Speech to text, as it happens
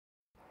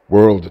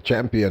World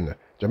champion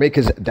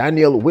Jamaica's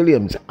Danielle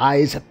Williams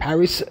eyes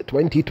Paris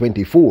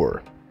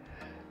 2024.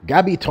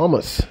 Gabby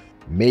Thomas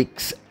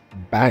makes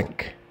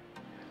bank.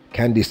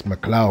 Candice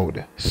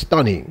Mcleod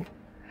stunning.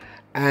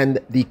 And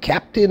the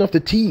captain of the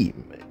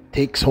team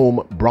takes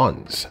home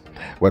bronze.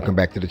 Welcome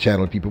back to the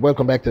channel, people.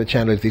 Welcome back to the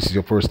channel. If this is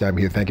your first time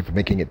here, thank you for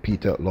making it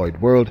Peter Lloyd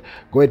World.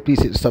 Go ahead,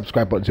 please hit the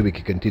subscribe button so we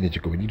can continue to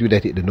go. When you do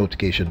that, hit the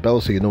notification bell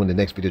so you know when the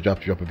next video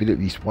drops. Drop a video at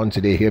least once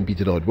a day here in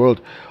Peter Lloyd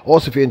World.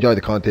 Also, if you enjoy the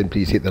content,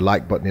 please hit the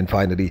like button, and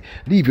finally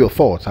leave your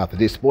thoughts after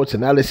this sports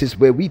analysis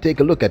where we take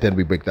a look at and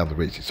we break down the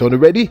races. So, are you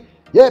ready?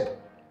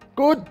 Yep,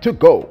 good to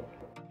go.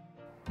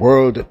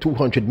 World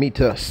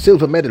 200-meter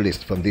silver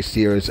medalist from this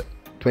year's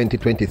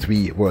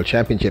 2023 World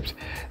Championships,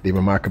 the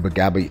remarkable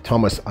Gabby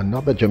Thomas,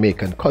 another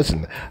Jamaican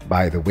cousin,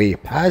 by the way,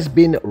 has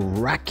been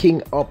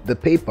racking up the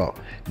paper,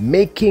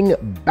 making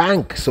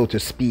bank, so to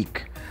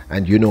speak.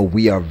 And you know,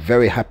 we are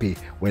very happy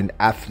when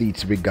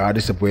athletes,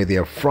 regardless of where they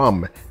are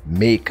from,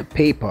 make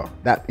paper.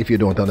 That, if you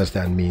don't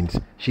understand, means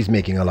she's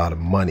making a lot of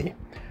money.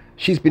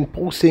 She's been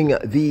posting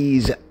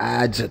these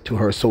ads to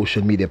her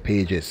social media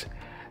pages.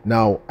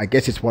 Now, I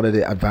guess it's one of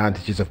the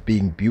advantages of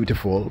being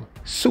beautiful,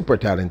 super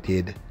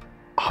talented,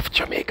 of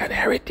Jamaican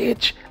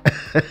heritage.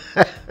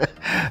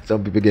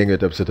 Some people getting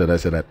it upset when I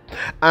say that.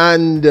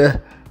 And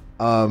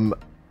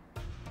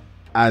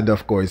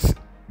of course,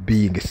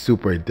 being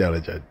super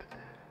intelligent.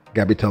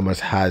 Gabby Thomas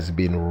has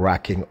been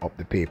racking up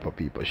the paper,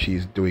 people.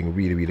 She's doing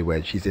really, really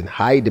well. She's in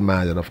high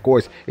demand, and of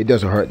course, it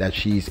doesn't hurt that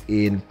she's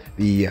in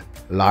the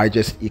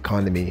largest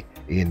economy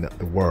in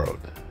the world.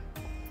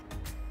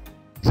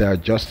 These are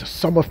just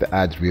some of the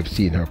ads we have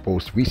seen her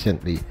post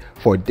recently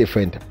for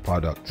different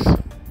products.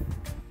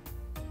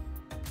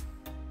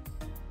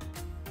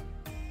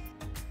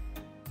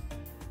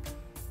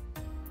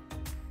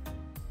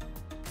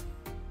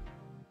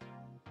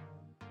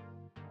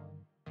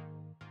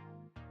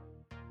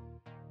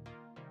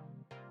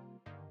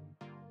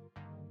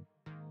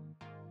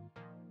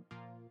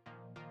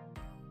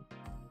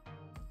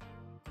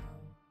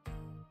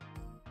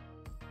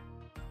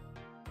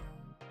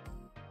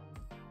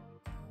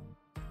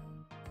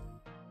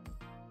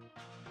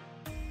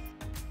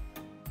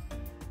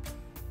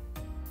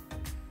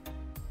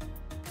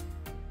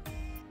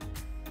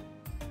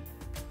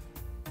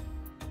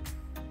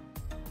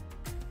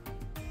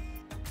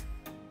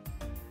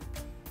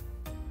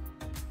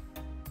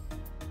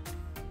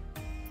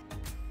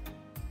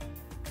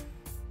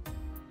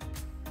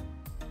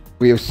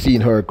 We have seen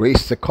her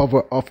grace the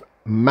cover of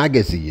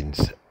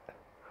magazines.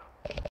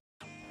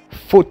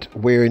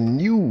 Footwear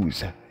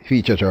News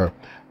featured her.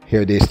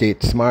 Here they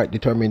state, smart,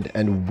 determined,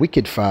 and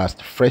wicked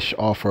fast, fresh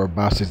off her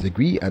master's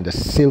degree and a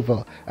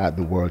silver at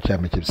the World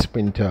Championship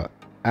sprinter.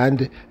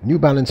 And New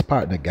Balance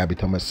partner Gabby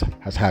Thomas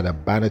has had a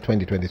banner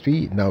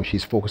 2023. Now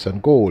she's focused on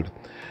gold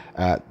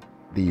at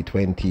the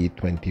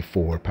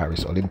 2024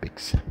 Paris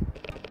Olympics.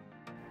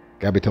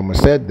 Gabby Thomas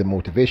said, the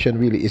motivation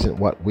really isn't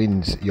what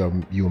wins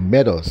you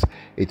medals,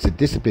 it's the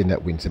discipline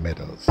that wins the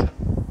medals.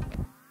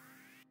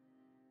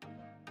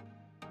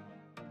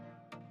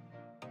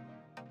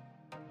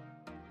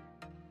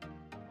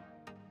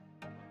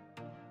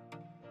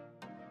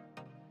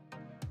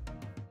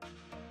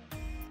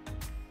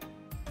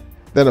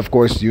 Then of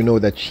course you know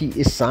that she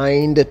is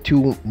signed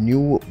to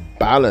New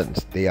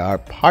Balance. They are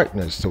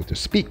partners, so to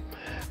speak.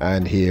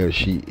 And here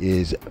she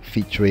is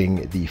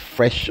featuring the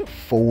Fresh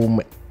Foam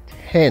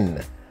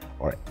 10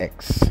 or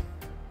X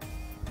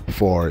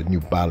for New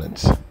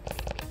Balance.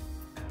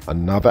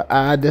 Another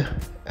ad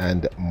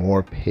and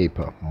more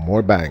paper,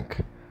 more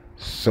bank.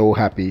 So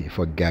happy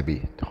for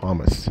Gabby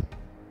Thomas.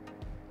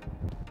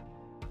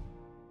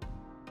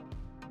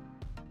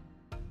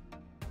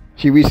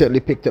 She recently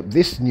picked up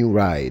this new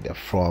ride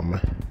from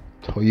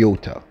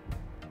Toyota.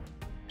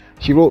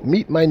 She wrote,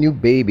 meet my new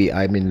baby,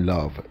 I'm in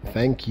love.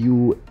 Thank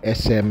you,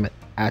 SM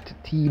at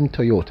Team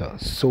Toyota.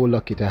 So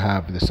lucky to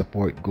have the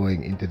support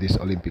going into this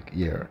Olympic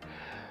year.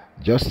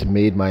 Just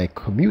made my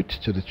commute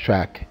to the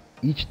track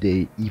each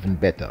day even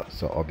better.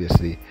 So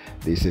obviously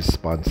this is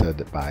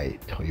sponsored by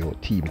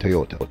Team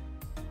Toyota.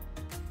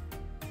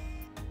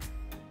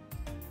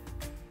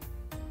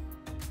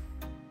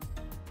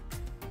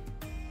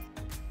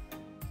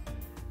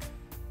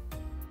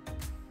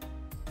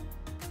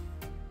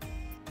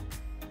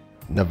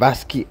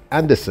 Navaski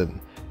Anderson,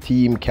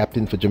 team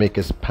captain for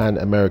Jamaica's Pan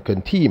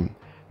American team,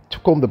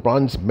 took home the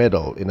bronze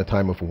medal in a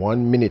time of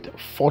 1 minute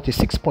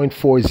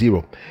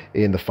 46.40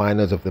 in the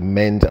finals of the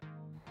men's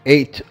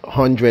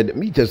 800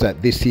 meters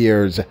at this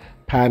year's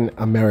Pan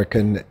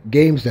American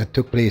Games that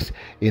took place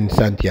in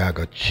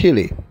Santiago,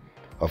 Chile.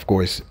 Of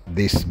course,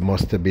 this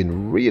must have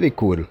been really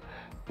cool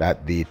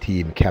that the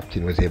team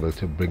captain was able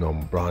to bring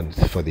home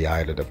bronze for the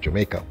island of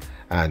Jamaica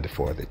and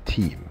for the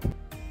team.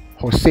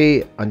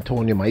 Jose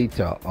Antonio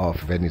Maita of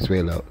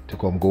Venezuela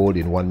took home gold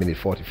in 1 minute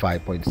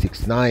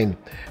 45.69,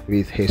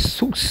 with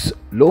Jesus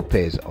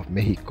Lopez of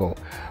Mexico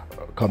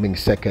coming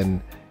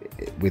second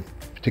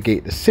to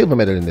get the silver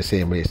medal in the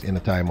same race in a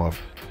time of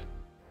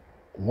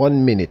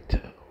 1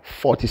 minute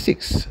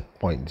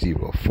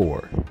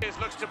 46.04.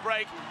 Looks to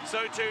break,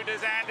 so too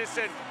does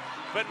Anderson.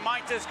 But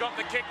Maita's got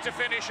the kick to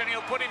finish and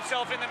he'll put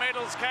himself in the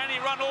middles. Can he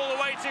run all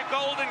the way to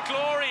golden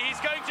glory? He's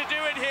going to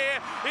do it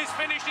here. His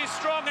finish is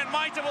strong and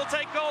Maita will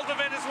take gold of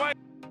it as well.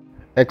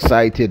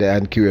 Excited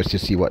and curious to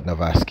see what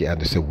Navaski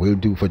Anderson will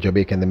do for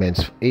Jamaica in the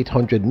men's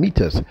 800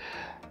 meters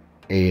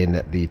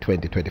in the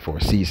 2024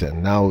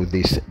 season. Now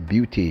this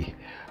beauty,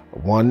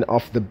 one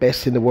of the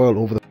best in the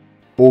world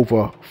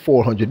over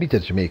 400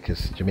 meters,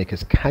 Jamaica's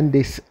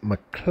Candice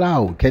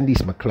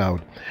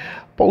Mcleod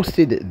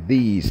posted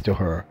these to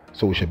her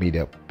social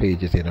media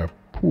pages in her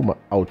Puma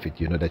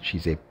outfit. You know that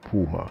she's a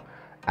Puma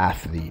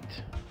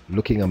athlete,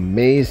 looking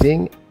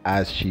amazing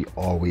as she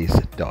always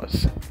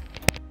does.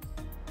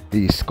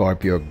 The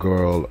Scorpio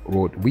girl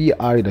wrote, "We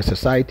are in a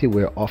society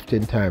where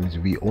oftentimes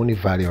we only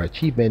value our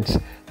achievements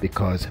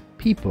because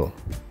people,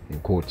 in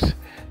quotes,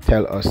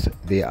 tell us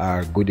they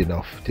are good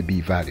enough to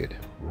be valued.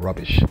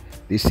 Rubbish.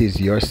 This is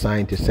your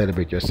sign to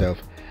celebrate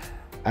yourself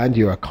and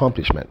your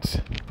accomplishments.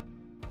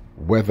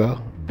 Whether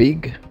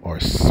big or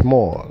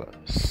small,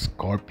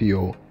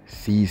 Scorpio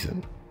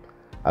season."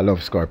 I love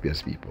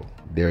Scorpios, people.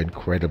 They're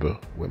incredible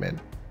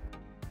women.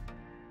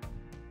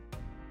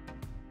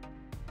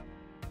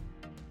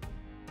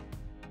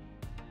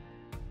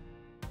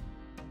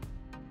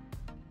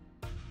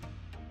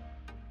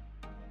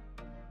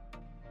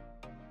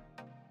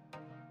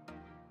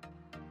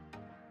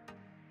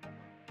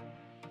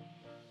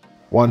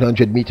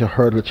 .100-meter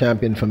hurdle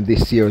champion from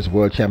this year's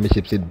World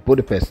Championships in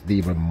Budapest,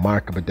 the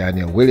remarkable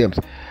Danielle Williams,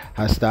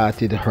 has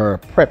started her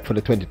prep for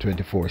the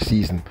 2024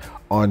 season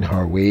on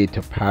her way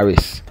to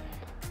Paris.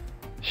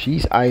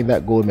 She's eyeing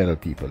that gold medal,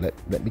 people.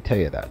 Let me tell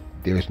you that.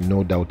 There's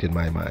no doubt in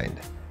my mind.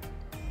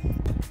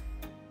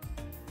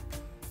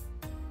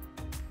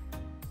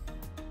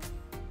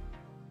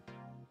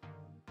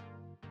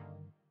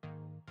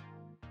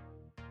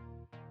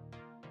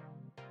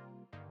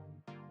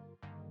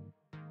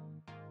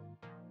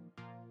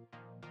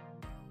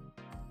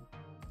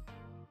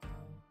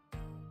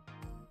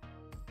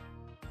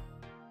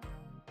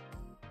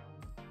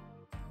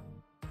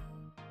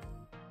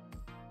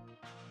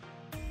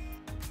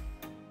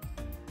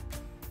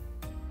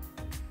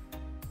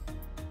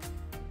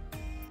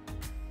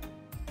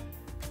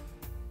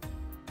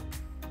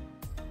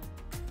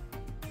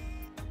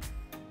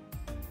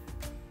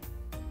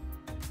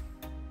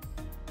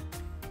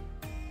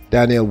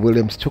 Danielle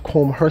Williams took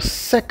home her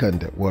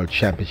second World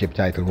Championship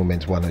title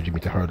women's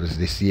 100-meter hurdles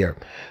this year,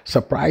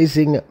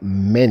 surprising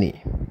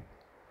many.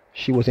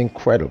 She was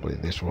incredible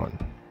in this run.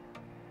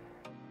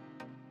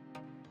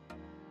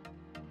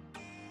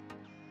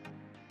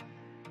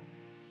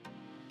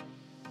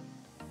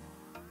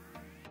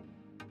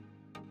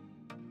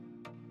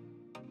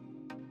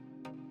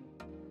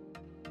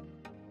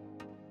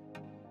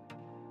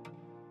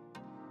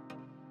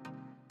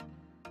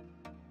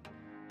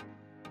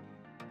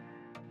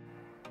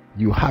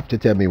 You have to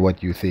tell me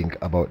what you think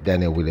about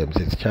Danielle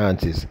Williams'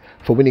 chances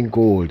for winning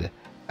gold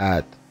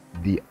at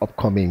the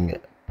upcoming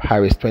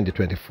Paris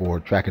 2024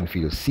 track and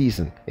field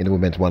season in the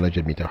women's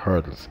 100-meter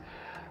hurdles.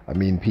 I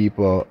mean,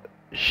 people,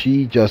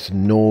 she just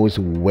knows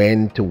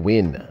when to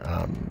win.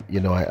 You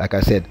know, like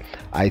I said,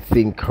 I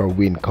think her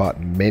win caught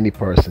many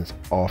persons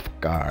off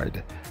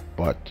guard,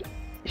 but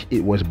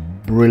it was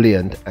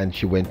brilliant, and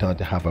she went on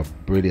to have a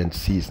brilliant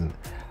season.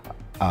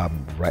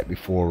 Right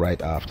before,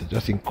 right after.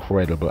 Just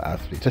incredible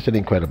athlete. Such an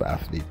incredible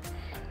athlete.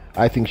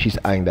 I think she's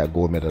eyeing that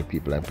gold medal,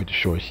 people. I'm pretty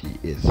sure she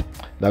is.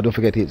 Now, don't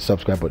forget to hit the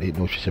subscribe button, hit the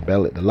notification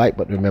bell, hit the like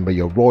button. Remember,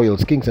 your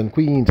royals, kings and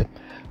queens.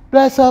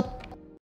 Bless up.